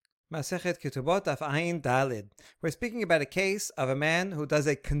Masechet Ketubot Daf Ayin Dalid. We're speaking about a case of a man who does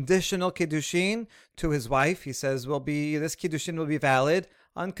a conditional kiddushin to his wife. He says, this kiddushin will be valid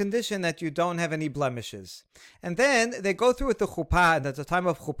on condition that you don't have any blemishes. And then they go through with the chuppah, and at the time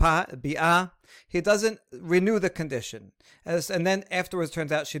of chuppah, bi'ah, he doesn't renew the condition. And then afterwards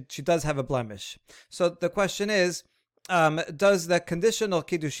turns out she does have a blemish. So the question is, does the conditional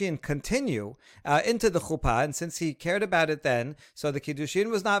kiddushin continue into the chuppah? And since he cared about it then, so the kiddushin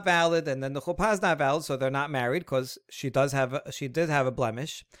was not valid, and then the chuppah is not valid, so they're not married because she did have a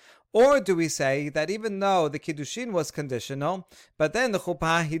blemish. Or do we say that even though the kiddushin was conditional, but then the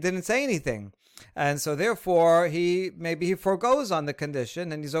chuppah he didn't say anything, and so therefore he forgoes on the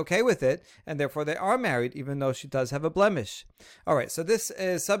condition and he's okay with it, and therefore they are married even though she does have a blemish. All right, so this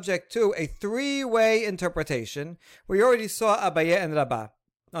is subject to a three-way interpretation. We already saw Abaye and Rabbah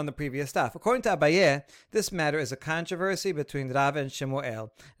on the previous stuff. According to Abaye, this matter is a controversy between Rav and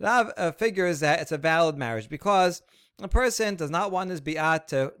Shemuel. Rav figures that it's a valid marriage because a person does not want his bi'at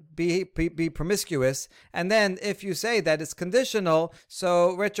to be promiscuous, and then if you say that it's conditional,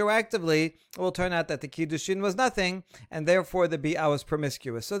 so retroactively it will turn out that the kiddushin was nothing, and therefore the bi'at was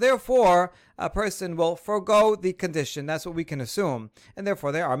promiscuous. So therefore, a person will forego the condition. That's what we can assume, and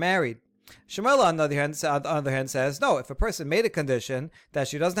therefore they are married. Shemuel, on the other hand, says, no, if a person made a condition that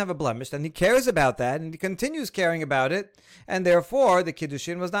she doesn't have a blemish, then he cares about that, and he continues caring about it, and therefore the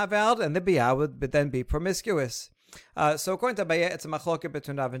kiddushin was not valid, and the bi'at would then be promiscuous. So according to Abaye, it's a machloket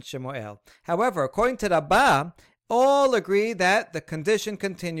between Rav and Shemuel. However, according to Rabbah, all agree that the condition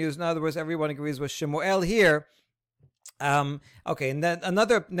continues. In other words, everyone agrees with Shemuel here. Okay, and then now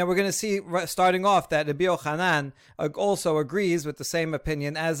we're going to see, starting off, that Rabbi Yochanan also agrees with the same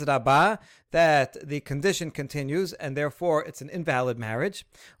opinion as Rabbah, that the condition continues, and therefore it's an invalid marriage.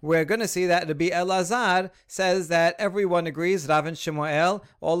 We're going to see that Rabbi Elazar says that everyone agrees, Rav and Shemuel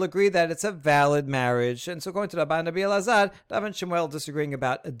all agree that it's a valid marriage. And so according to Rabbah and Rabbi Elazar, Rav and Shemuel disagreeing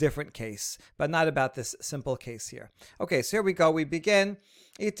about a different case, but not about this simple case here. Okay, so here we go. We begin.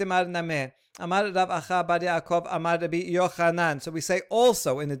 Itamar nameh. Amar Rav Acha bar Yaakov Amar Rabbi Yochanan. So we say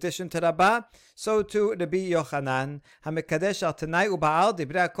also, in addition to Rabbah, so to Rabbi Yochanan. Hamekadesh al Tanai uBaal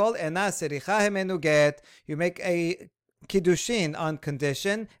Divrei Kol ena sericha hemenu get. You make a kiddushin on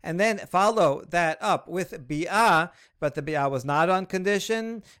condition, and then follow that up with bi'ah, but the bi'ah was not on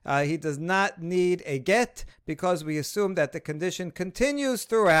condition. He does not need a get, because we assume that the condition continues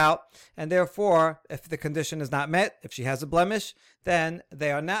throughout, and therefore, if the condition is not met, if she has a blemish, then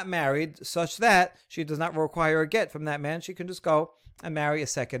they are not married, such that she does not require a get from that man. She can just go and marry a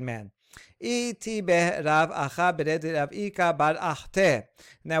second man. Now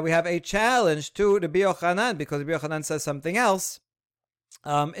we have a challenge to Rabbi Yochanan, because Rabbi Yochanan says something else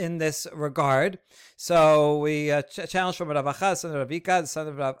in this regard. So we challenge from Rav Acha, son of Rav Ika, the son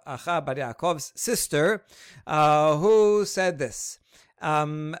of Rav Acha bar Yaakov's sister, who said this.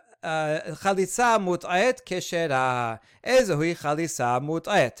 Chalitza mut'ayet keshera. Ezohui chalitza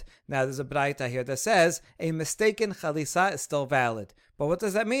mut'ayet. Now there's a braita here that says a mistaken chalitza is still valid. But what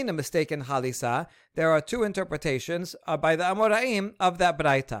does that mean, a mistaken chalitza? There are two interpretations by the Amoraim of that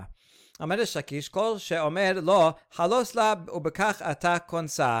braita.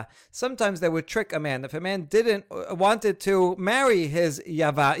 Sometimes they would trick a man. If a man wanted to marry his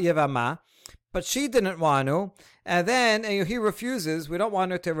yavama, but she didn't want to, and then he refuses, we don't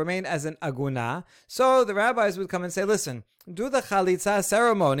want her to remain as an aguna, so the rabbis would come and say, listen, do the chalitza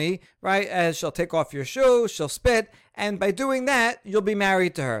ceremony, right, as she'll take off your shoe, she'll spit, and by doing that, you'll be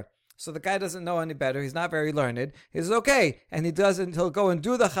married to her. So the guy doesn't know any better, he's not very learned, he says, okay, and he'll go and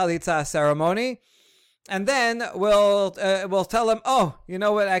do the chalitza ceremony, and then we'll tell him, oh, you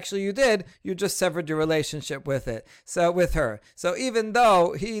know what actually you did? You just severed your relationship with her. So even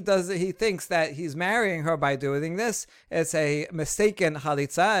though he thinks that he's marrying her by doing this, it's a mistaken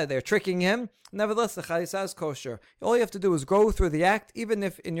chalitza, they're tricking him. Nevertheless, the chalitza is kosher. All you have to do is go through the act, even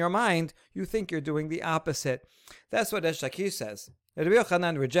if in your mind you think you're doing the opposite. That's what Resh Lakish says. Rabbi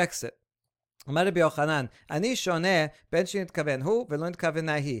Yochanan rejects it. אמר רבי יוחנן, אני שונה בין שנתכוון הוא ולא נתכוון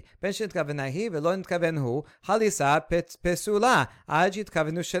היא. בין שנתכוון היא ולא נתכוון הוא, חליסה פסולה, עד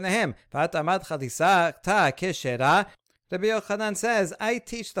שהתכוונו שניהם. ואת אמרת חליסתה כשרה. Rabbi Yochanan says, I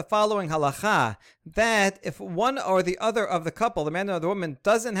teach the following halacha, that if one or the other of the couple, the man or the woman,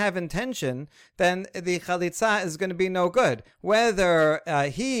 doesn't have intention, then the chalitza is going to be no good. Whether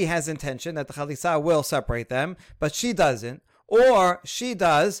he has intention that the chalitza will separate them, but she doesn't, or she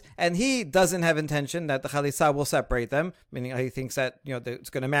does, and he doesn't have intention that the chalitza will separate them, meaning he thinks that it's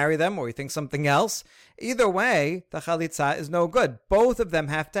going to marry them, or he thinks something else. Either way, the chalitza is no good. Both of them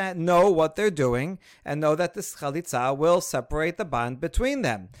have to know what they're doing and know that this chalitza will separate the bond between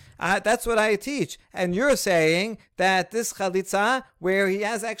them. That's what I teach. And you're saying that this chalitza, where he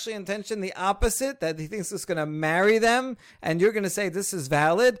has actually intention the opposite, that he thinks it's going to marry them, and you're going to say this is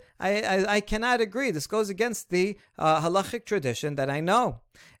valid, I cannot agree. This goes against the halachic tradition that I know.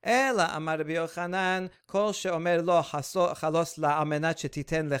 Ela amar Rabbi Yochanan, kol sheomer lo chalos la amenat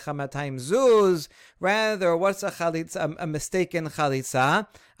shetiten lecha 200 zuz. Rather, what's a mistaken chalitza?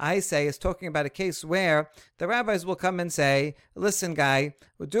 I say is talking about a case where the rabbis will come and say, "Listen, guy,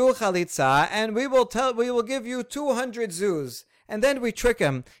 we'll do a chalitza, and we will give you 200 zuz." And then we trick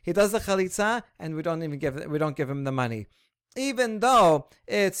him. He does the chalitza, and we don't give him the money. Even though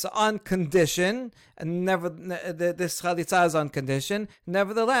it's on condition, and this chalitza is on condition,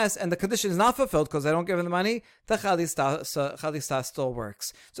 nevertheless, and the condition is not fulfilled because I don't give him the money, the chalitza still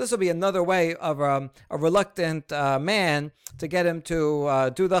works. So this will be another way of a reluctant man to get him to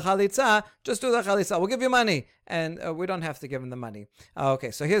do the chalitza. Just do the chalitza. We'll give you money, and we don't have to give him the money.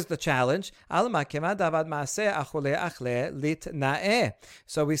 Okay, so here's the challenge.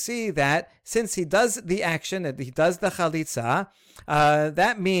 So we see that since he does the action, that he does the chalitza,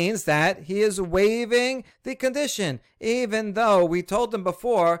 that means that he is waiving the condition, even though we told him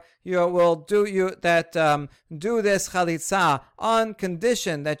before, will do this chalitza on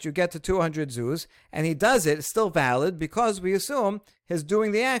condition that you get to 200 zuz, and he does it. It's still valid because we assume his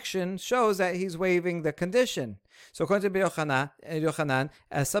doing the action shows that he's waiving the condition. So according to Yochanan,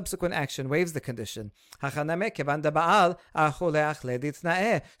 a subsequent action waives the condition.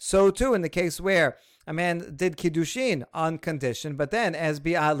 So too in the case where a man did kiddushin on condition, but then as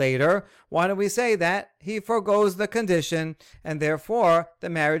bi'ah later, why don't we say that he forgoes the condition and therefore the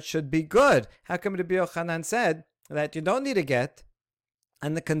marriage should be good? How come Rabbi Yochanan said that you don't need a get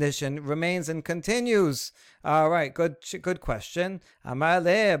and the condition remains and continues? All right, good question. Amar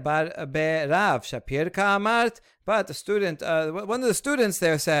le bar Rav Shapir Ka'amart. But the student, one of the students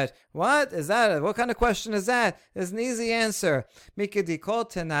there said, "What is that? What kind of question is that?" There's an easy answer.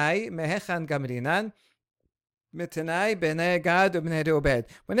 Mikidikol tenai mehechan gamrinan.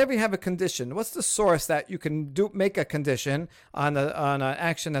 Whenever you have a condition, what's the source that you can make a condition on an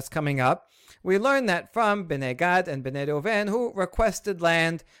action that's coming up? We learn that from Bnei Gad and Bnei Reuven, who requested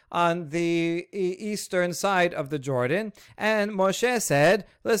land on the eastern side of the Jordan. And Moshe said,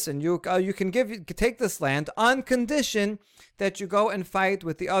 "Listen, you can take this land on condition that you go and fight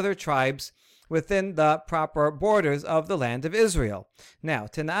with the other tribes within the proper borders of the land of Israel." Now,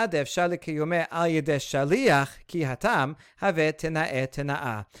 Tena'adev shalikiyume al yedesh shaliach ki hatam have tena'eh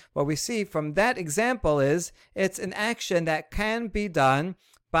tena'ah. What we see from that example is it's an action that can be done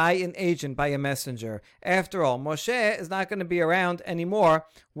by an agent, by a messenger. After all, Moshe is not going to be around anymore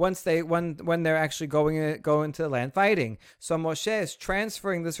when they're actually going to the land fighting. So Moshe is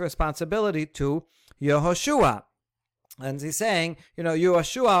transferring this responsibility to Yehoshua. And he's saying,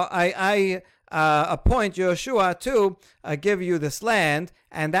 Yehoshua, I appoint Yehoshua to give you this land,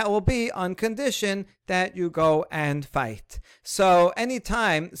 and that will be on condition that you go and fight. So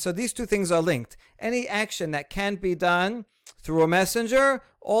these two things are linked. Any action that can be done through a messenger,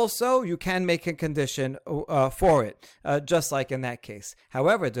 also you can make a condition for it, just like in that case.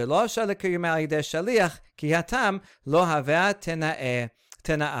 However, but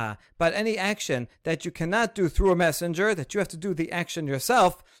any action that you cannot do through a messenger, that you have to do the action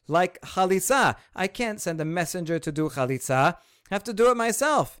yourself, like chalitza. I can't send a messenger to do chalitza. I have to do it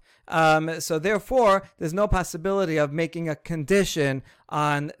myself. So therefore, there's no possibility of making a condition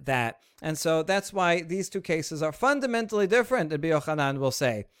on that. And so that's why these two cases are fundamentally different, Rabbi Yochanan will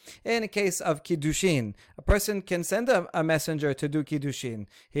say. In a case of kiddushin, a person can send a messenger to do kiddushin.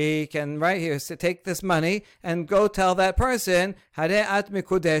 He can, right here, take this money and go tell that person, Hare at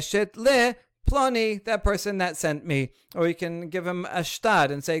mikudeshet le Ploni, that person that sent me. Or you can give him a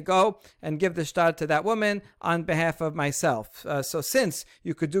shtad and say, go and give the shtad to that woman on behalf of myself. So since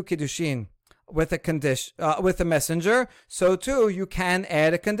you could do kiddushin with a condition, with a messenger, so too you can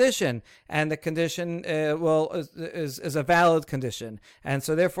add a condition, and the condition is a valid condition. And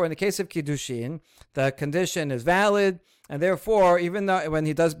so therefore, in the case of kiddushin, the condition is valid, and therefore, even though when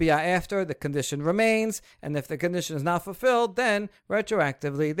he does biyah after, the condition remains, and if the condition is not fulfilled, then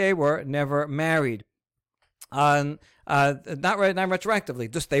retroactively they were never married. Not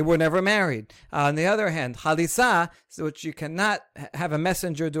retroactively, just they were never married. On the other hand, chalitza, which you cannot have a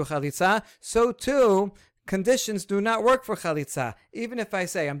messenger do chalitza, so too conditions do not work for chalitza. Even if I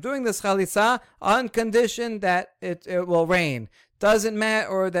say I'm doing this chalitza on condition that it will rain, doesn't matter,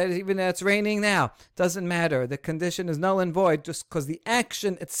 or that even that it's raining now, doesn't matter. The condition is null and void just because the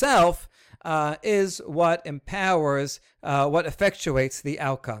action itself is what empowers, what effectuates the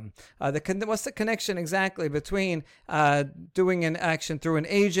outcome. What's the connection exactly between doing an action through an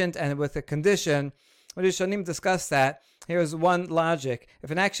agent and with a condition? Rishonim discuss that. Here's one logic.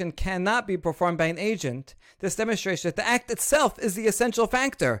 If an action cannot be performed by an agent, this demonstrates that the act itself is the essential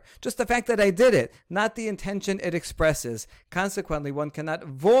factor. Just the fact that I did it, not the intention it expresses. Consequently, one cannot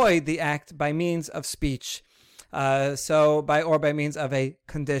void the act by means of speech. By means of a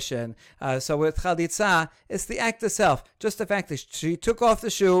condition. So with chalitza, it's the act itself. Just the fact that she took off the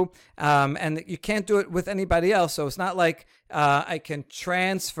shoe, and you can't do it with anybody else. So it's not like I can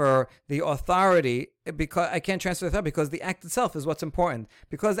transfer the authority because the act itself is what's important.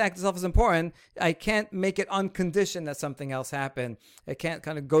 Because the act itself is important, I can't make it on condition that something else happened. I can't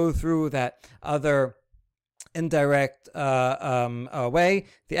kind of go through that other indirect way.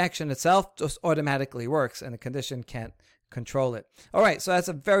 The action itself just automatically works, and the condition can't control it. All right, so that's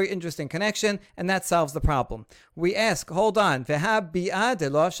a very interesting connection, and that solves the problem. We ask, hold on, hold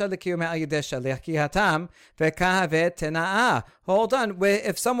on,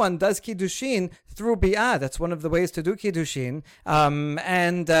 if someone does kiddushin through bi'ah, that's one of the ways to do kiddushin,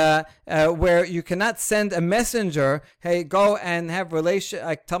 where you cannot send a messenger, hey, go and have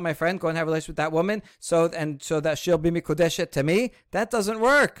I tell my friend, go and have relation with that woman, so that she'll be mikudeshet to me. That doesn't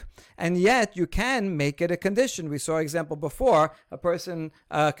work. And yet you can make it a condition. We saw an example before. A person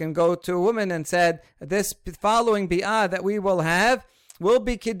can go to a woman and said, this following bi'ah that we will have will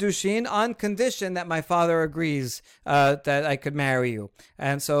be kiddushin on condition that my father agrees that I could marry you.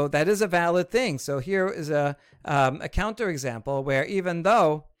 And so that is a valid thing. So here is a counterexample where even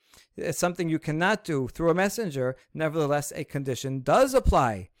though it's something you cannot do through a messenger, nevertheless a condition does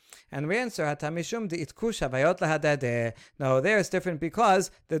apply. And we answer, no, there it's different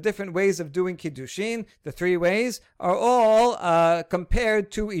because the different ways of doing kiddushin, the three ways, are all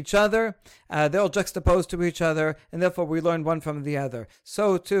compared to each other. They're all juxtaposed to each other, and therefore we learn one from the other.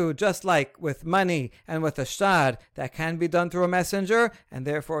 So too, just like with money and with a shtar, that can be done through a messenger, and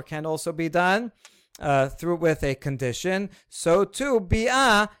therefore can also be done through with a condition, so too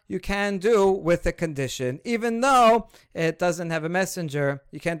bi'ah you can do with a condition, even though it doesn't have a messenger.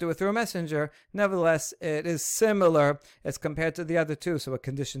 You can't do it through a messenger. Nevertheless, it is similar as compared to the other two, so a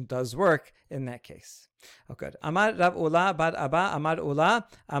condition does work in that case. Oh, good. Amar Rav Ula bar Abba Amar Ula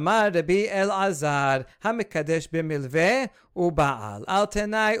Amar Rabbi Elazar Hamikadesh b'milveh u'ba'al al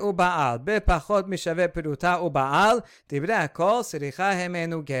tenai u'ba'al bepachot mishave peruta u'ba'al divrei hakol siricha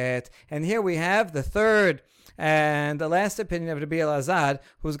hemenu get. And here we have the third and the last opinion of Rabbi Elazar,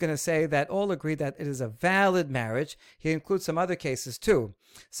 who's going to say that all agree that it is a valid marriage. He includes some other cases too.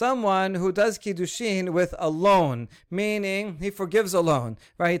 Someone who does kiddushin with a loan, meaning he forgives a loan,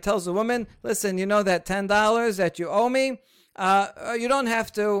 right? He tells the woman, listen, you know that $10 that you owe me? You don't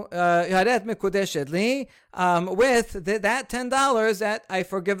have to, with that $10 that I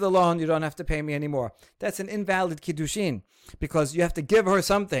forgive the loan, you don't have to pay me anymore. That's an invalid kiddushin because you have to give her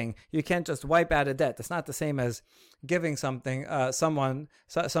something. You can't just wipe out a debt. It's not the same as giving something something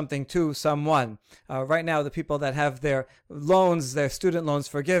to someone. Right now, the people that have their loans, their student loans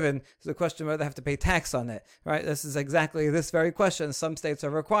forgiven, is a question whether they have to pay tax on it. Right? This is exactly this very question. Some states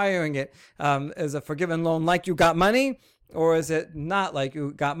are requiring it. Is a forgiven loan like you got money, or is it not like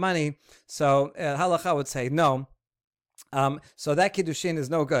you got money? So halacha would say no. So that kiddushin is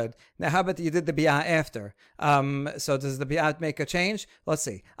no good. Now, how about you did the bi'ah after? So does the bi'ah make a change? Let's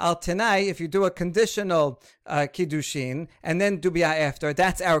see. Al tenai, if you do a conditional kiddushin and then do bi'ah after,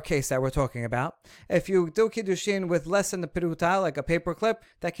 that's our case that we're talking about. If you do kiddushin with less than the peruta, like a paperclip,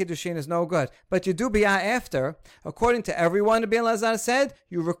 that kiddushin is no good. But you do bi'ah after, according to everyone, Rabbi Elazar said,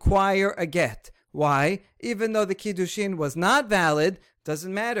 you require a get. Why? Even though the kiddushin was not valid,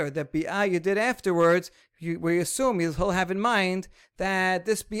 doesn't matter. The bi'ah you did afterwards, we assume he'll have in mind that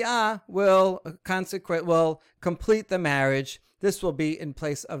this bi'ah will complete the marriage. This will be in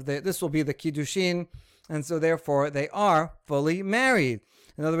place of this will be the kiddushin, and so therefore they are fully married.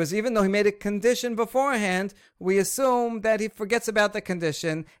 In other words, even though he made a condition beforehand, we assume that he forgets about the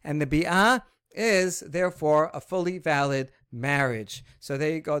condition, and the bi'ah is therefore a fully valid marriage. So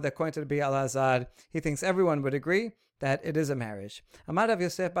there you go. According to Rabbi Elazar, he thinks everyone would agree that it is a marriage. Amar Rav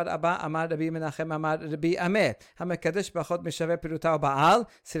Yosef bar Abba, Amar Rabbi Menachem, Amar Rabbi Ameh, HaMekadesh b'achot mishaveh peruta u'ba'al,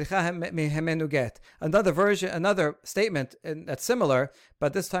 siricha hemenu get. Another statement that's similar,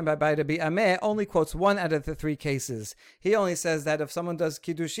 but this time by Rabbi Ameh, only quotes one out of the three cases. He only says that if someone does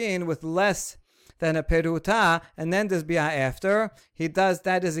kiddushin with less then a peruta, and then does bi'ah after,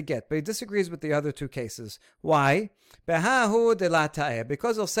 that is a get. But he disagrees with the other two cases. Why?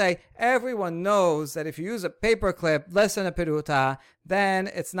 Because he'll say everyone knows that if you use a paper clip less than a peruta, then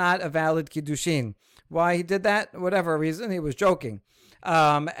it's not a valid kiddushin. Why he did that? Whatever reason, he was joking.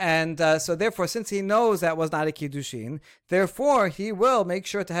 So therefore, since he knows that was not a kiddushin, therefore he will make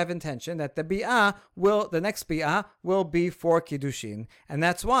sure to have intention that the next bi'ah will be for kiddushin, and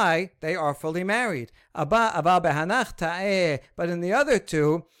that's why they are fully married. But in the other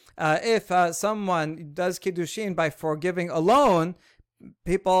two, if someone does kiddushin by forgiving alone,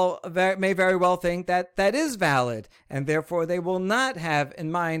 people may very well think that that is valid, and therefore they will not have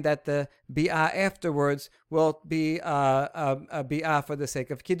in mind that the bi'ah afterwards will be a bi'ah for the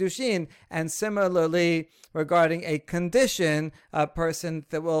sake of kiddushin. And similarly, regarding a condition, a person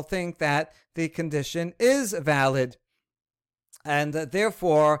that will think that the condition is valid, and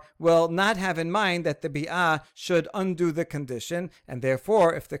therefore will not have in mind that the bi'ah should undo the condition, and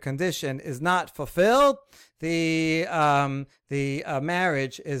therefore, if the condition is not fulfilled, the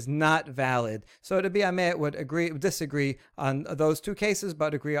marriage is not valid. So the bi'ah would disagree on those two cases,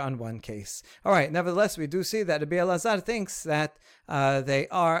 but agree on one case. All right. Nevertheless, we do see that the Rabbi Elazar thinks that they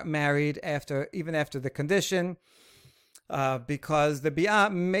are married even after the condition. Because the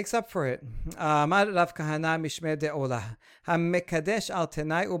bi'ah makes up for it. Amar Rav Kahana mishmer de'olah hamekadesh al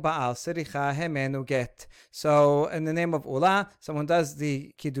tenai uba'al siricha hemenu get. So in the name of Ula, someone does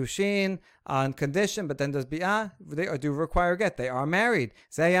the kiddushin on condition, but then does bi'ah, they do require get. They are married.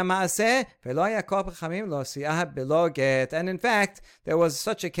 And in fact, there was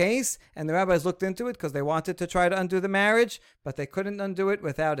such a case, and the rabbis looked into it because they wanted to try to undo the marriage, but they couldn't undo it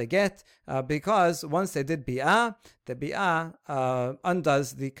without a get, because once they did bi'ah, the bi'ah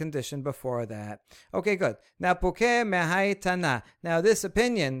undoes the condition before that. Okay, good. Now, pukeh mehai tana. Now, this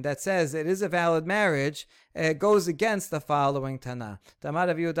opinion that says it is a valid marriage goes against the following Tana. Tamar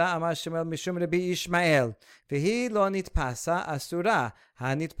Rav Yehuda Amar Shmuel Mishum Rabbi Ishmael V'hi lo nitpasa asura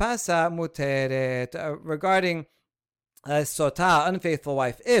hanitpasa muteret. Regarding a sotah, unfaithful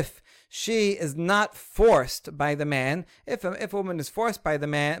wife, if she is not forced by the man, if a woman is forced by the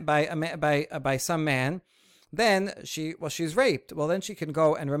man by some man, then she's raped. Well, then she can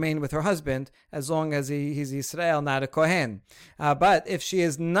go and remain with her husband as long as he's Israel, not a Kohen. But if she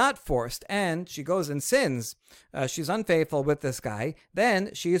is not forced and she goes and sins, she's unfaithful with this guy,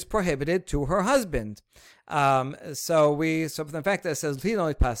 then she is prohibited to her husband. So from the fact that it says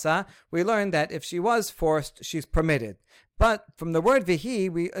Lino Pasa, we learn that if she was forced, she's permitted. But from the word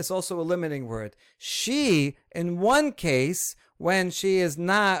vihi, it's also a limiting word. She, in one case, when she is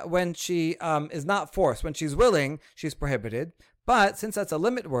not forced, when she's willing, she's prohibited. But since that's a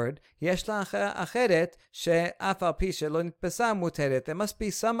limit word, there must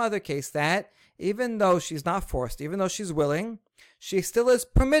be some other case that even though she's not forced, even though she's willing, she still is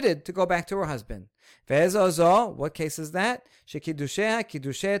permitted to go back to her husband. What case is that?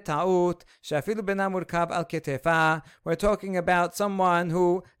 We're talking about someone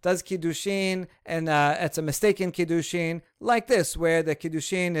who does kiddushin, and it's a mistaken kiddushin, like this, where the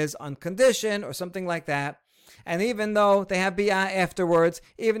kiddushin is on condition or something like that. And even though they have bi'ah afterwards,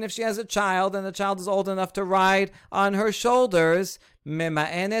 even if she has a child and the child is old enough to ride on her shoulders, she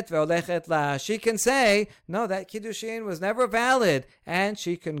can say, no, that kiddushin was never valid, and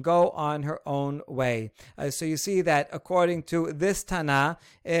she can go on her own way. So you see that according to this Tana,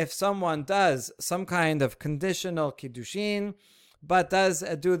 if someone does some kind of conditional kiddushin, but does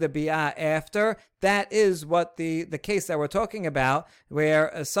do the bi'ah after, that is what the case that we're talking about,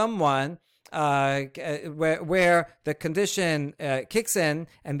 where someone where the condition kicks in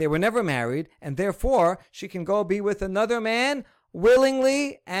and they were never married, and therefore she can go be with another man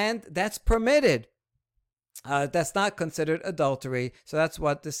willingly, and that's permitted. That's not considered adultery. So that's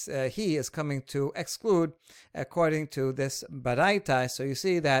what this he is coming to exclude according to this baraita. So you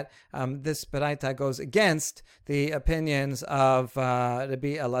see that this baraita goes against the opinions of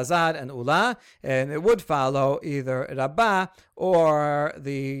Rabbi Elazar and Ula, and it would follow either Rabbah or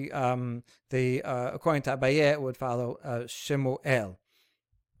the according to Abaye, it would follow Shemuel.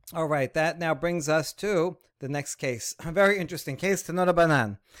 All right, that now brings us to the next case. A very interesting case. Tanora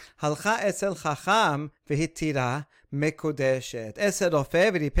Banan. Halcha esel chacham v'hitira mekudeshet. Esel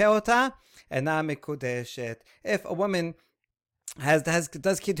rofe v'ripeota ena mekudeshet. If a woman has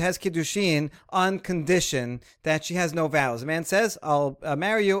kiddushin on condition that she has no vows. A man says, I'll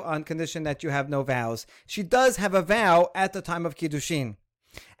marry you on condition that you have no vows. She does have a vow at the time of kiddushin.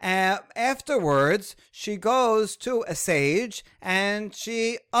 Afterwards, she goes to a sage and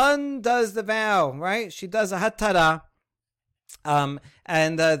she undoes the vow, right? She does a hatara.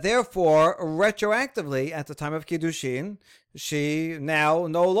 And therefore, retroactively, at the time of Kiddushin, she now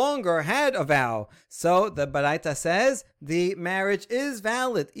no longer had a vow. So the Baraita says the marriage is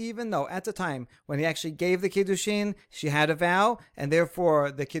valid, even though at the time when he actually gave the Kiddushin, she had a vow, and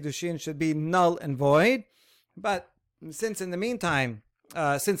therefore the Kiddushin should be null and void. But since in the meantime,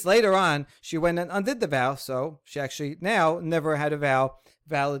 since later on she went and undid the vow, so she actually now never had a vow,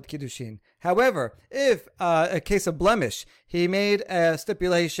 valid Kiddushin. However, if a case of blemish, he made a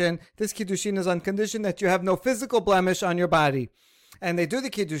stipulation, this Kiddushin is on condition that you have no physical blemish on your body. And they do the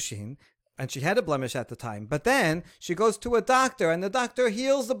Kiddushin, and she had a blemish at the time. But then she goes to a doctor, and the doctor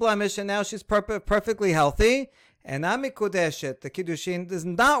heals the blemish, and now she's perfectly healthy. And amikudeshet, the Kiddushin does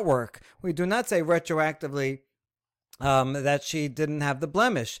not work. We do not say retroactively that she didn't have the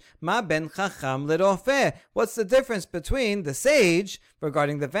blemish. Ma ben chacham l'rofeh. What's the difference between the sage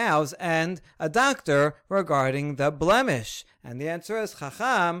regarding the vows and a doctor regarding the blemish? And the answer is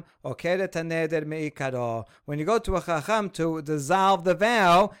chacham okeret haneder meikaro. When you go to a chacham to dissolve the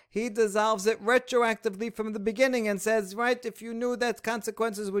vow, he dissolves it retroactively from the beginning and says, right, if you knew that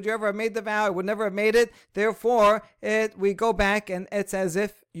consequences, would you ever have made the vow? I would never have made it. Therefore, we go back and it's as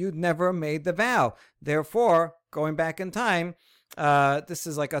if you'd never made the vow. Therefore, going back in time, this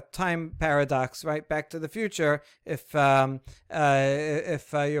is like a time paradox, right? Back to the future. If your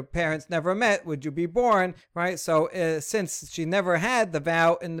parents never met, would you be born, right? So since she never had the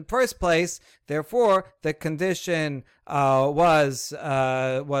vow in the first place, therefore the condition was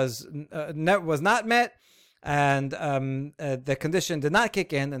not met, and the condition did not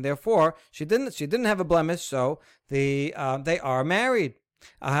kick in, and therefore she didn't have a blemish. So they are married.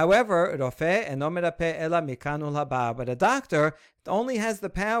 However, but a doctor only has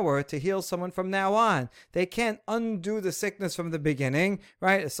the power to heal someone from now on. They can't undo the sickness from the beginning,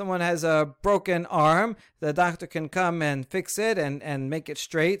 right? If someone has a broken arm, the doctor can come and fix it and make it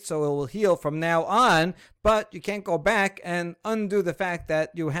straight so it will heal from now on, but you can't go back and undo the fact that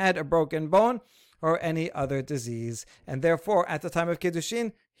you had a broken bone or any other disease. And therefore, at the time of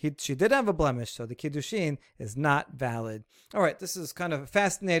Kiddushin, she did have a blemish, so the Kiddushin is not valid. All right, this is kind of a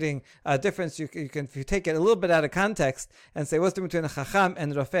fascinating difference. You can, if you take it a little bit out of context and say, what's the difference between a chacham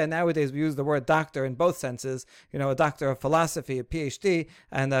and rofeh? Nowadays, we use the word doctor in both senses. You know, a doctor of philosophy, a PhD,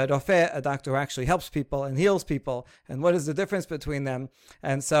 and a rofeh, a doctor who actually helps people and heals people. And what is the difference between them?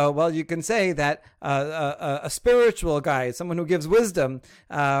 And so, well, you can say that a spiritual guy, someone who gives wisdom,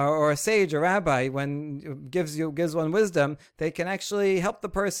 or a sage, a rabbi, when gives one wisdom, they can actually help the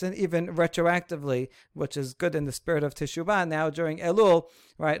person even retroactively, which is good in the spirit of Teshuvah. Now during Elul,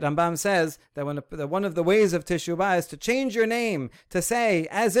 right, Rambam says that one of the ways of Teshuvah is to change your name, to say,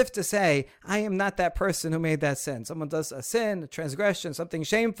 as if to say, I am not that person who made that sin. Someone does a sin, a transgression, something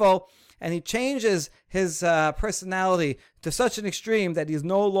shameful, and he changes his personality to such an extreme that he's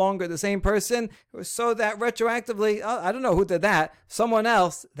no longer the same person, so that retroactively, I don't know who did that, someone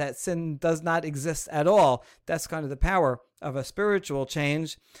else, that sin does not exist at all. That's kind of the power of a spiritual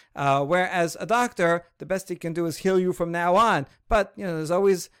change, whereas a doctor, the best he can do is heal you from now on. But there's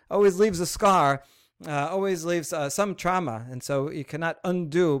always leaves a scar, always leaves some trauma, and so you cannot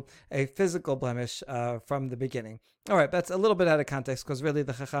undo a physical blemish from the beginning. All right, that's a little bit out of context because really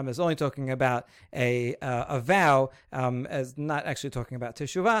the Chacham is only talking about a vow, as not actually talking about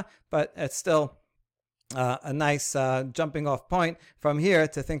Teshuvah, but it's still a nice jumping off point from here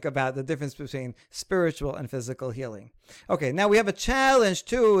to think about the difference between spiritual and physical healing. Okay, now we have a challenge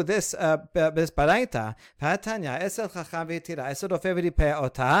to this baraita.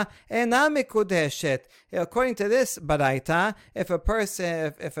 According to this baraita,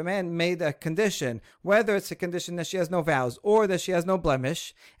 if a man made a condition, whether it's a condition that she has no vows or that she has no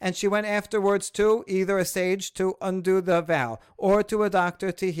blemish, and she went afterwards to either a sage to undo the vow or to a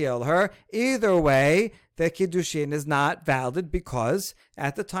doctor to heal her, either way, the Kiddushin is not valid because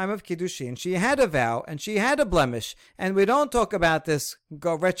at the time of Kiddushin, she had a vow and she had a blemish. And we don't talk about this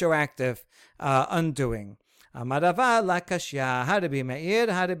retroactive undoing. Amarava la kashya, how to be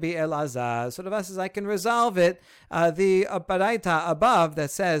Meir, how to be Elazar. So the Ravah says, I can resolve it. The baraita above that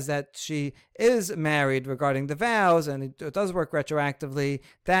says that she is married regarding the vows, and it does work retroactively,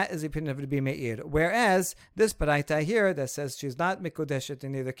 that is the opinion of Rabbi Meir. Whereas this baraita here that says she's not mikudeshet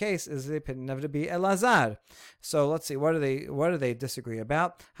in either case is the opinion of Rabbi Elazar. So let's see, what do they disagree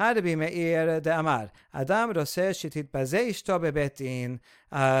about? How to be Meir de Amar. Adam roseh shetit bazeh ishto bebetin.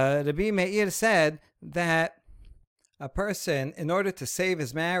 Rabbi Meir said that a person, in order to save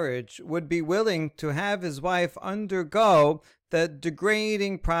his marriage, would be willing to have his wife undergo the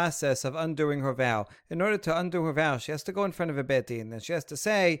degrading process of undoing her vow. In order to undo her vow, she has to go in front of a Beit Din, and she has to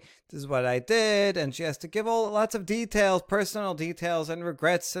say, this is what I did, and she has to give lots of details, personal details, and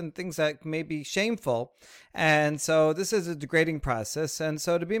regrets, and things that may be shameful. And so this is a degrading process, and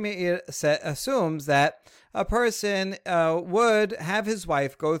so Rabbi Meir assumes that a person would have his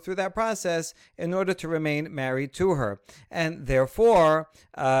wife go through that process in order to remain married to her. And therefore,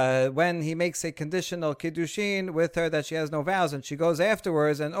 when he makes a conditional kiddushin with her that she has no vows, and she goes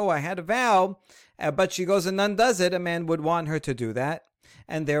afterwards and, I had a vow, but she goes and undoes it, a man would want her to do that.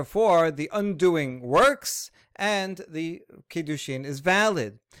 And therefore, the undoing works, and the kiddushin is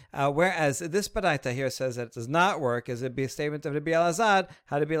valid. Whereas this baraita here says that it does not work, as it be a statement of Rabbi Elazar,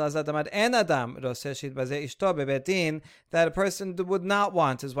 Rabbi Elazar damad en adam roseh shitbazeh ishto bebeit din, that a person would not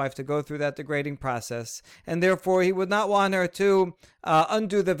want his wife to go through that degrading process, and therefore he would not want her to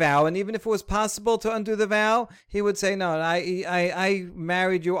undo the vow. And even if it was possible to undo the vow, he would say, no, I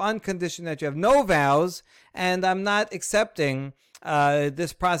married you on condition that you have no vows, and I'm not accepting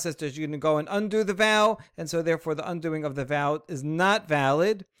this process that you're going to go and undo the vow, and so therefore the undoing of the vow is not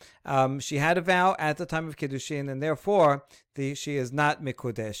valid. She had a vow at the time of Kiddushin, and therefore she is not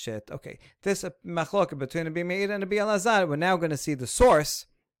mikudeshet. Okay, this machlok between Rabbi Meir and Rabbi Elazar, we're now going to see the source,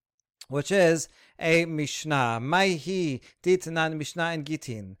 which is a Mishnah. Maihi Ditanan Mishnah and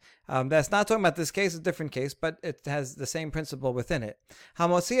Gitin. That's not talking about this case, a different case, but it has the same principle within it.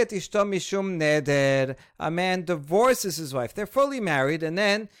 Hamosiat ishto mishum neder. A man divorces his wife. They're fully married, and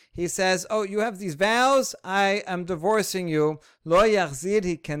then he says, you have these vows, I am divorcing you. Lo yachzir,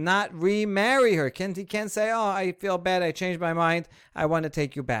 he cannot remarry her. He can't say, I feel bad, I changed my mind, I want to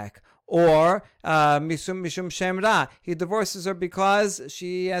take you back. Or mishum shemra, he divorces her because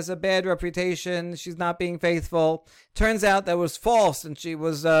she has a bad reputation, she's not being faithful. Turns out that was false, and she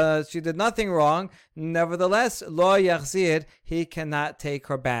did nothing wrong. Nevertheless, lo yachzir, he cannot take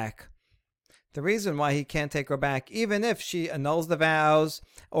her back. The reason why he can't take her back, even if she annuls the vows,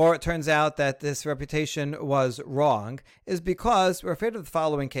 or it turns out that this reputation was wrong, is because we're afraid of the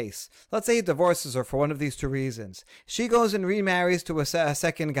following case. Let's say he divorces her for one of these two reasons. She goes and remarries to a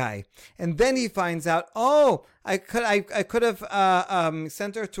second guy, and then he finds out, I could have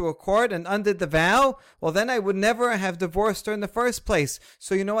sent her to a court and undid the vow. Well, then I would never have divorced her in the first place.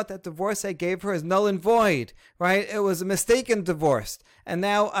 So you know what? That divorce I gave her is null and void, right? It was a mistaken divorce, and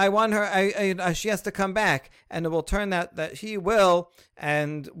now I want her. She has to come back, and it will turn out that he will,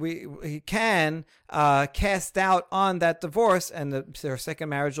 and he can cast out on that divorce, and her second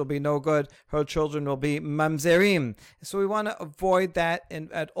marriage will be no good. Her children will be mamzerim. So we want to avoid that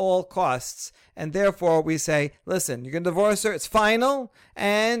at all costs, and therefore we say, listen, you can divorce her, it's final,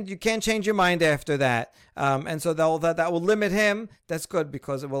 and you can't change your mind after that. And so that will limit him. That's good,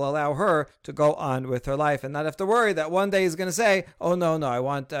 because it will allow her to go on with her life and not have to worry that one day he's going to say, no,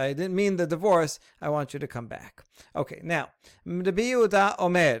 I didn't mean the divorce, I want you to come back. Okay, now, Rabbi Yehuda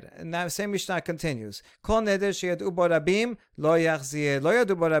Omer, and now same Mishnah continues, Kol neder sheyadu bo rabim lo yachzir, lo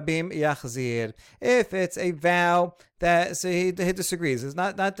yadu bo rabim yachzir. If it's a vow that, so he disagrees. It's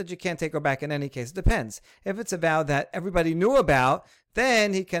not that you can't take her back in any case. It depends. If it's a vow that everybody knew about,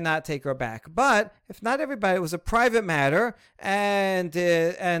 then he cannot take her back. But if not everybody, it was a private matter, and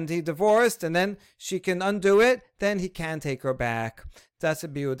he divorced, and then she can undo it, then he can take her back. That's a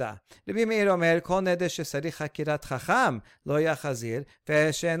biuda. Rabbi Meir Omer, Kol neder shesarich chakirat chacham lo yachazir,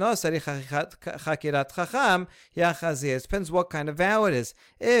 ve'sheno sarich chakirat chacham yachazir. It depends what kind of vow it is.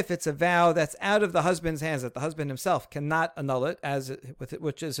 If it's a vow that's out of the husband's hands, that the husband himself cannot annul it,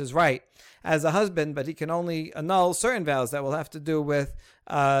 which is his right as a husband, but he can only annul certain vows that will have to do with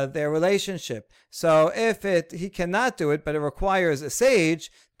their relationship. So if he cannot do it, but it requires a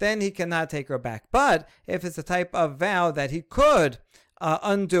sage, then he cannot take her back. But if it's a type of vow that he could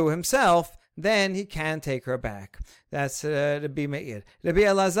undo himself, then he can take her back. That's Rabbi Meir. Rabbi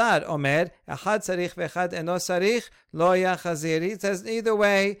Elazar Omer, Echad sarich ve'echad eno sarich lo yachazir. He says either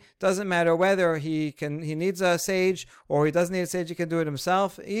way, doesn't matter whether he needs a sage or he doesn't need a sage, he can do it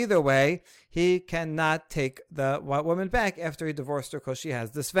himself. Either way, he cannot take the woman back after he divorced her because she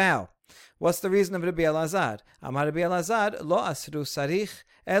has this vow. What's the reason of Rabbi Elazar? Amar Rabbi Elazar, lo asru sarich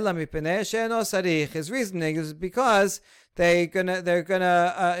ela mipnei she'eno sarich. His reasoning is because they're gonna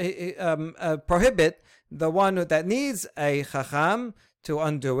prohibit the one that needs a chacham to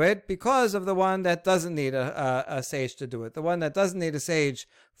undo it because of the one that doesn't need a sage to do it. The one that doesn't need a sage,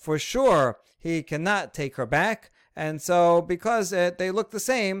 for sure, he cannot take her back. And so because they look the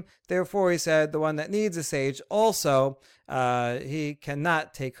same, therefore he said the one that needs a sage also, he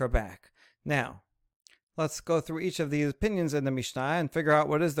cannot take her back. Now, Let's go through each of these opinions in the Mishnah and figure out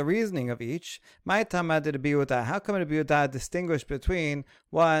what is the reasoning of each. My Tama did Rabbi Yehuda. How come Rabbi Yehuda distinguished between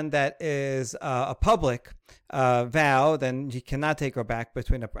one that is a public vow, then he cannot take her back,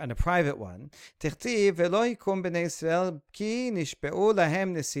 between and a private one? So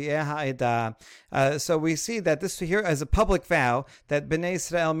we see that this here is a public vow that Bnei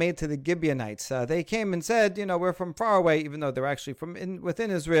Israel made to the Gibeonites. They came and said, we're from far away, even though they're actually from within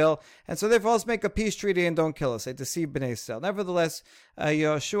Israel, and so therefore let's make a peace treaty and don't kill us. They deceived Bnei Israel. Nevertheless,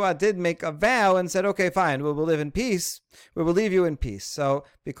 Yoshua did make a vow and said, okay, fine, we will live in peace. We will leave you in peace. So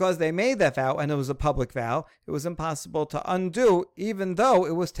because they made that vow, and it was a public vow, it was impossible to undo, even though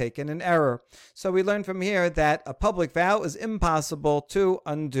it was taken in error. So we learn from here that a public vow is impossible to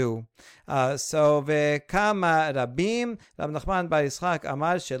undo. So vekama rabim, Rab Nachman bar Yitzchak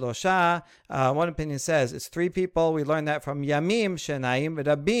amar shelosha. One opinion says it's 3 people. We learn that from Yamim shenaim,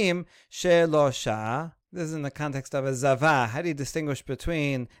 Rabim shelosha. This is in the context of a zava. How do you distinguish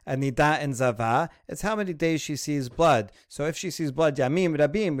between a nida and zava? It's how many days she sees blood. So if she sees blood, yamim,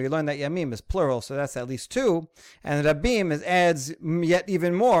 rabim, we learn that yamim is plural, so that's at least 2. And rabim adds yet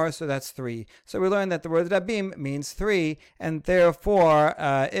even more, so that's 3. So we learn that the word rabim means 3, and therefore,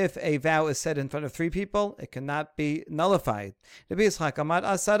 if a vow is said in front of 3 people, it cannot be nullified. Rabbi Yitzchak amar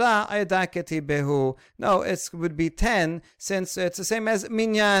asara ayadaketi behu. No, it would be 10, since it's the same as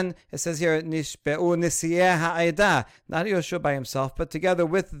minyan. It says here, nishbe'u nis not Yoshua by himself, but together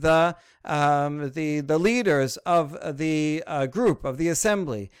with the leaders of the group, of the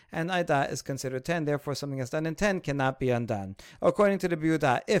assembly. And Aida is considered 10, therefore something that's done in 10 cannot be undone. According to the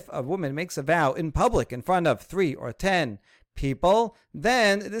Yehuda, if a woman makes a vow in public in front of 3 or 10 people,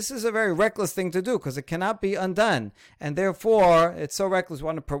 then this is a very reckless thing to do because it cannot be undone, and therefore it's so reckless.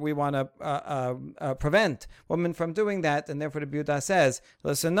 We want to prevent women from doing that, and therefore the Yehuda says,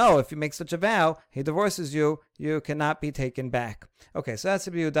 listen, no, if you make such a vow, he divorces you, you cannot be taken back. Okay, so that's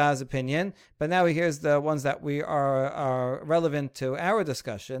the Yehuda's opinion, but now here's the ones that we are relevant to our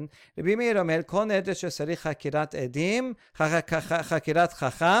discussion. Rabbi Meir omer, kol neder shesarich chakirat edim, chakirat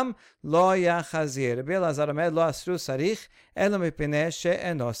chacham, lo yachazir. Rabbi Elazar omer, lo asru sarich, elo mipnei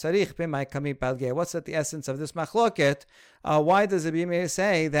she'eno sarich b'may kami palgei. What's at the essence of this machloket? Why does Rabbi Meir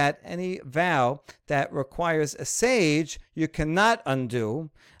say that any vow that requires a sage you cannot undo?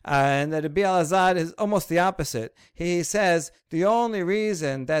 And that Rabbi Elazar is almost the opposite. He says the only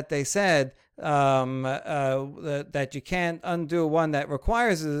reason that they said that you can't undo one that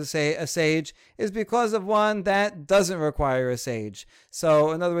requires a sage is because of one that doesn't require a sage.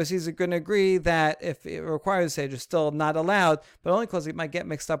 So in other words, he's going to agree that if it requires a sage, it's still not allowed, but only because it might get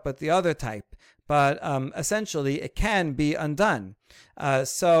mixed up with the other type. But essentially, it can be undone.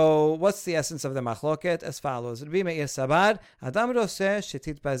 So what's the essence of the machloket? As follows. Rabbi Meir sabar, Adam roseh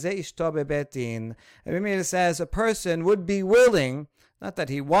shetitbazeh ishto bebet din. Rabbi Meir says a person would be willing, not that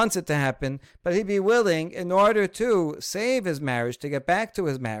he wants it to happen, but he'd be willing, in order to save his marriage, to get back to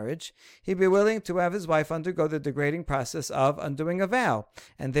his marriage, he'd be willing to have his wife undergo the degrading process of undoing a vow.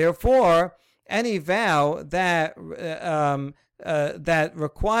 And therefore, any vow that that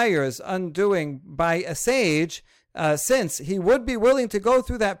requires undoing by a sage, since he would be willing to go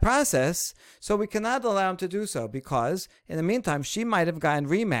through that process, so we cannot allow him to do so, because in the meantime she might have gotten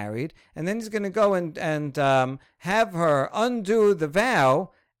remarried, and then he's going to go and have her undo the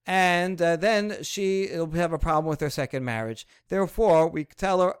vow, and then she'll have a problem with her second marriage. Therefore, we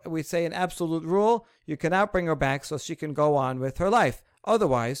say an absolute rule: you cannot bring her back, so she can go on with her life.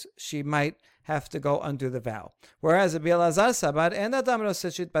 Otherwise, she might have to go undo the vow. Whereas Rabbi Elazar sabar, and Adam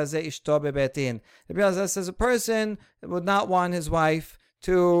roseh bazeh ishto bebet din. Rabbi Elazar says a person would not want his wife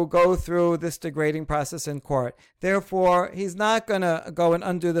to go through this degrading process in court. Therefore, he's not going to go and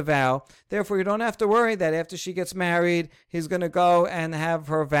undo the vow. Therefore, you don't have to worry that after she gets married, he's going to go and have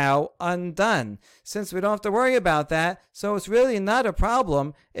her vow undone. Since we don't have to worry about that, so it's really not a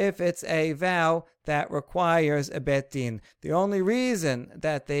problem if it's a vow that requires a bet din. The only reason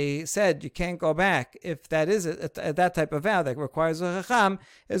that they said you can't go back if that is that type of vow that requires a chacham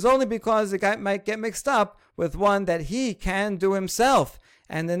is only because the guy might get mixed up with one that he can do himself.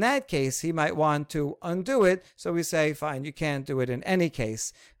 And in that case, he might want to undo it. So we say, fine, you can't do it in any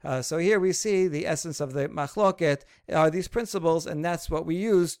case. So here we see the essence of the machloket are these principles, and that's what we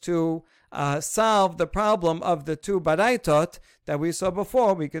use to solve the problem of the 2 baraitot that we saw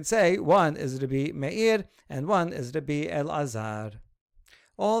before. We could say one is Rabbi Meir and one is Rabbi Elazar.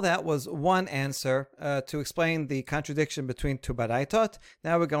 All that was one answer to explain the contradiction between two baraitot.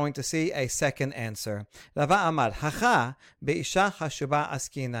 Now we're going to see a second answer. Rava Amar, Hacha be'isha chashuba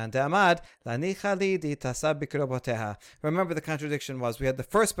askinan de'amad lanicha li ditasa bikroboteha. Remember the contradiction was, we had the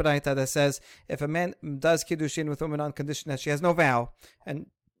first baraita that says, if a man does kiddushin with a woman on condition that she has no vow, and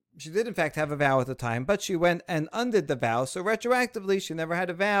she did in fact have a vow at the time, but she went and undid the vow, so retroactively she never had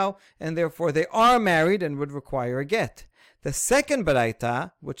a vow, and therefore they are married and would require a get. The second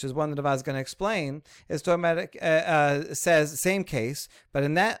baraita, which is one that Rava is going to explain, is talking about, says same case, but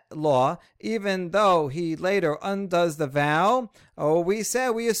in that law, even though he later undoes the vow, we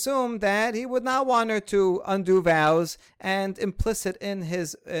assume that he would not want her to undo vows, and implicit in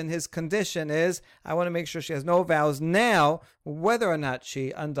his condition is, I want to make sure she has no vows now, whether or not she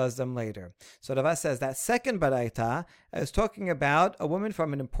undoes them later. So Rava says that second baraita is talking about a woman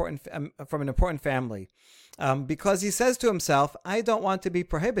from an important family. Because he says to himself, I don't want to be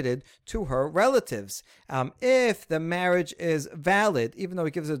prohibited to her relatives. If the marriage is valid, even though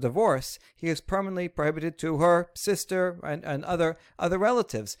he gives a divorce, he is permanently prohibited to her sister and other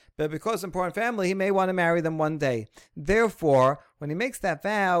relatives. But because important family, he may want to marry them one day. Therefore, when he makes that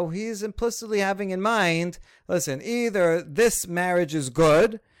vow, he's implicitly having in mind, listen, either this marriage is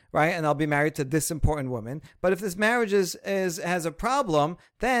good, right, and I'll be married to this important woman. But if this marriage has a problem,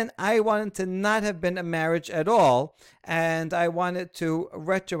 then I want it to not have been a marriage at all, and I want it to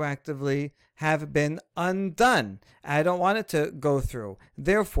retroactively have been undone. I don't want it to go through.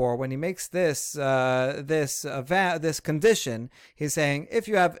 Therefore, when he makes this condition, he's saying, if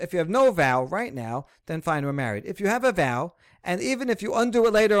you have no vow right now, then fine, we're married. If you have a vow, and even if you undo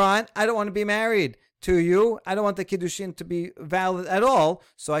it later on, I don't want to be married to you. I don't want the kiddushin to be valid at all,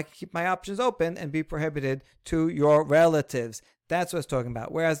 so I can keep my options open and be prohibited to your relatives. That's what it's talking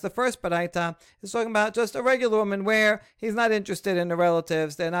about. Whereas the first baraita is talking about just a regular woman where he's not interested in the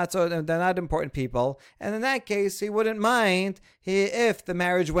relatives. They're not important people. And in that case, he wouldn't mind if the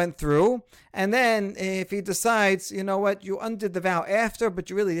marriage went through. And then if he decides, you know what, you undid the vow after, but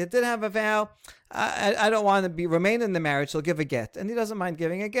you really did have a vow, I don't want to remain in the marriage, he'll give a get. And he doesn't mind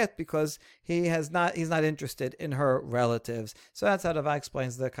giving a get because he's not interested in her relatives. So that's how Rava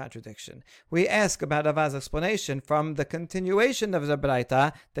explains the contradiction. We ask about Rava's explanation from the continuation of the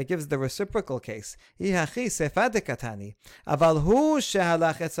Braita that gives the reciprocal case. Aval hu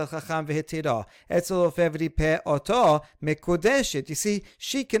shehalach etzel chacham v'hetiro, etzel ofevri pe oto mekudeshet. You see,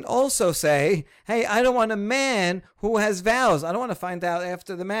 she can also say, hey, I don't want a man who has vows. I don't want to find out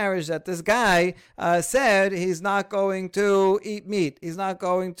after the marriage that this guy said he's not going to eat meat, he's not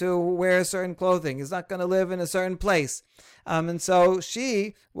going to wear certain clothing, he's not going to live in a certain place. And so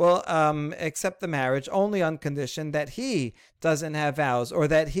she will accept the marriage only on condition that he doesn't have vows or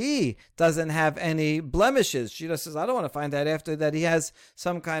that he doesn't have any blemishes. She just says, I don't want to find out after that he has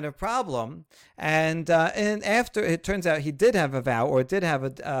some kind of problem. And after it turns out he did have a vow or did have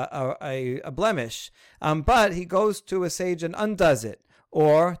a blemish, but he goes to a sage and undoes it,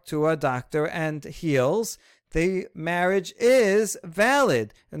 or to a doctor and heals, the marriage is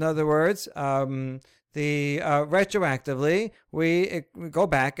valid. In other words, retroactively, we go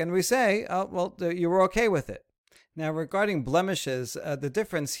back and we say, you were okay with it. Now, regarding blemishes, the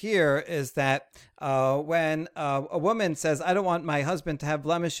difference here is that when a woman says, I don't want my husband to have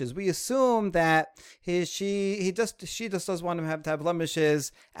blemishes, we assume that she just doesn't want him to have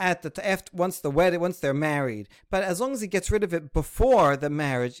blemishes once they're married. But as long as he gets rid of it before the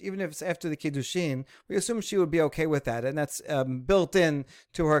marriage, even if it's after the kiddushin, we assume she would be okay with that, and that's built in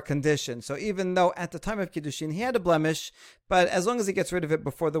to her condition. So even though at the time of kiddushin he had a blemish, but as long as he gets rid of it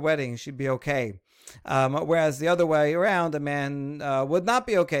before the wedding, she'd be okay. Whereas the other way around, a man would not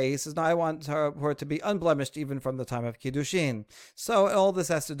be okay. He says, no, I want her to be unblemished even from the time of kiddushin. So all this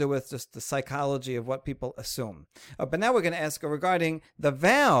has to do with just the psychology of what people assume. But now we're going to ask regarding the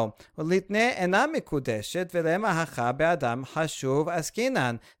vow. We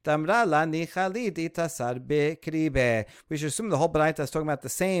should assume the whole Baraita is talking about the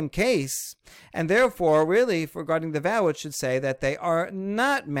same case, and therefore, really, regarding the vow, it should say that they are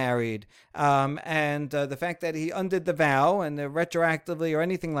not married. And the fact that he undid the vow and retroactively or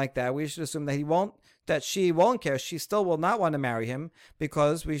anything like that, we should assume that she won't care. She still will not want to marry him,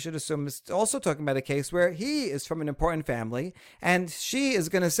 because we should assume it's also talking about a case where he is from an important family and she is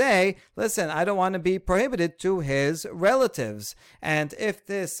going to say, listen, I don't want to be prohibited to his relatives. And if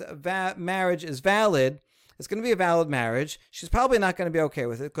this marriage is valid, It's going to be a valid marriage. She's probably not going to be okay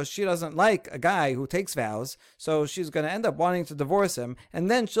with it because she doesn't like a guy who takes vows. So she's going to end up wanting to divorce him,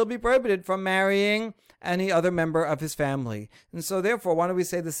 and then she'll be prohibited from marrying any other member of his family. And so therefore, why don't we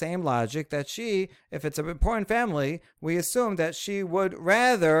say the same logic that she, if it's an important family, we assume that she would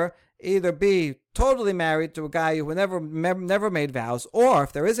rather either be totally married to a guy who never made vows, or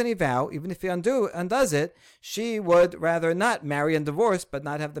if there is any vow, even if he undoes it, she would rather not marry and divorce, but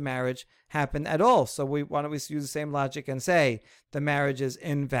not have the marriage happen at all. So why don't we use the same logic and say the marriage is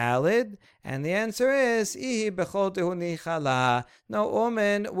invalid? And the answer is, no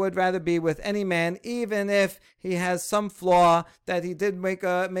woman would rather be with any man, even if he has some flaw that he did make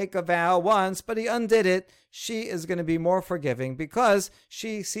a vow once, but he undid it. She is going to be more forgiving because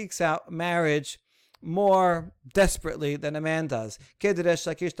she seeks out marriage more desperately than a man does. Resh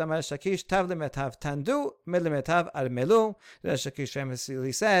Lakish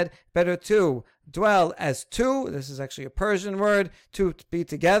said, better to dwell as two, this is actually a Persian word, to be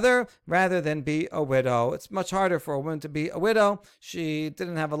together rather than be a widow. It's much harder for a woman to be a widow. She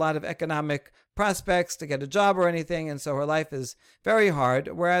didn't have a lot of economic prospects to get a job or anything, and so her life is very hard.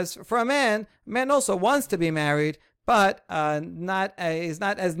 Whereas for a man also wants to be married, but is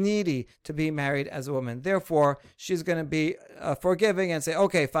not as needy to be married as a woman. Therefore, she's going to be forgiving and say,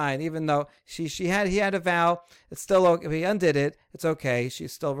 okay, fine. Even though he had a vow, it's still okay. If he undid it, it's okay. She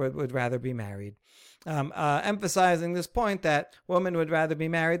still would rather be married. Emphasizing this point that women would rather be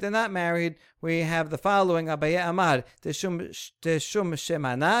married than not married, we have the following: Abaye Amar, Teshum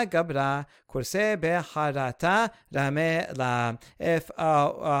Shemana Gabra Kurse Beharata Rame La. If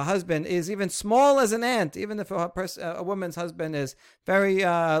a husband is even small as an ant, even if a woman's husband is very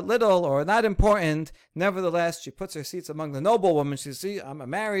little or not important, nevertheless, she puts her seats among the noble women. She says, I'm a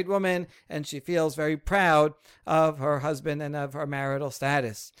married woman, and she feels very proud of her husband and of her marital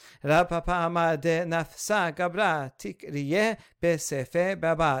status. Nafsa Gabra Tikriye Besefe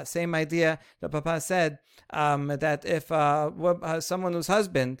Baba. Same idea. The Papa said that if someone whose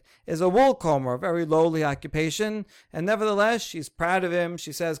husband is a wool comber, a very lowly occupation, and nevertheless she's proud of him,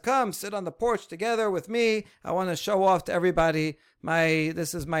 she says, come sit on the porch together with me. I want to show off to everybody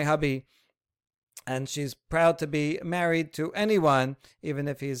this is my hubby. And she's proud to be married to anyone, even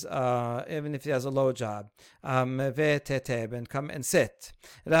if he has a low job. And come and sit.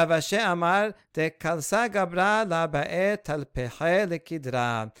 Rav Ashi Amar de kalsa gabra la ba'e talpeche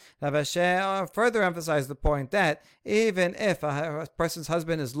lekidra. Rav Ashi further emphasized the point that even if a person's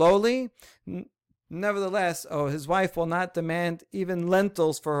husband is lowly, nevertheless, his wife will not demand even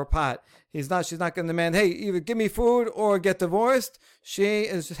lentils for her pot. She's not going to demand, hey, either give me food or get divorced. She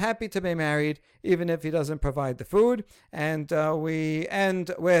is happy to be married, even if he doesn't provide the food. And we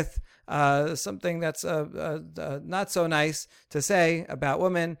end with something that's not so nice to say about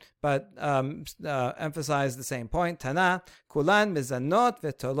women, but emphasize the same point. Tana, kulan mizanot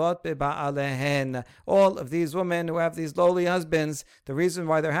v'tolot be'ba'alehen. All of these women who have these lowly husbands, the reason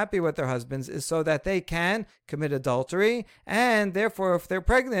why they're happy with their husbands is so that they can commit adultery, and therefore, if they're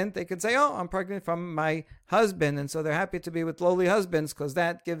pregnant, they can say, oh, I'm pregnant from my husband, and so they're happy to be with lowly husbands because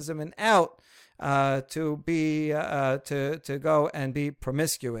that gives them an out to go and be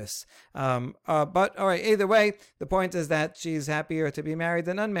promiscuous. But all right, either way, the point is that she's happier to be married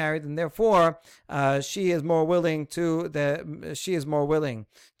than unmarried, and therefore she is more willing to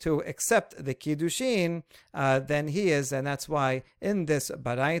accept the kiddushin than he is, and that's why in this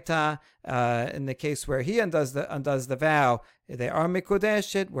baraita, in the case where he undoes the vow, they are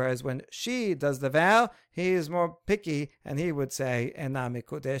mikudeshet, whereas when she does the vow, he is more picky, and he would say, "Ena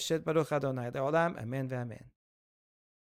mikudeshet." Baruch Adonai Le'olam. Amen ve'amen.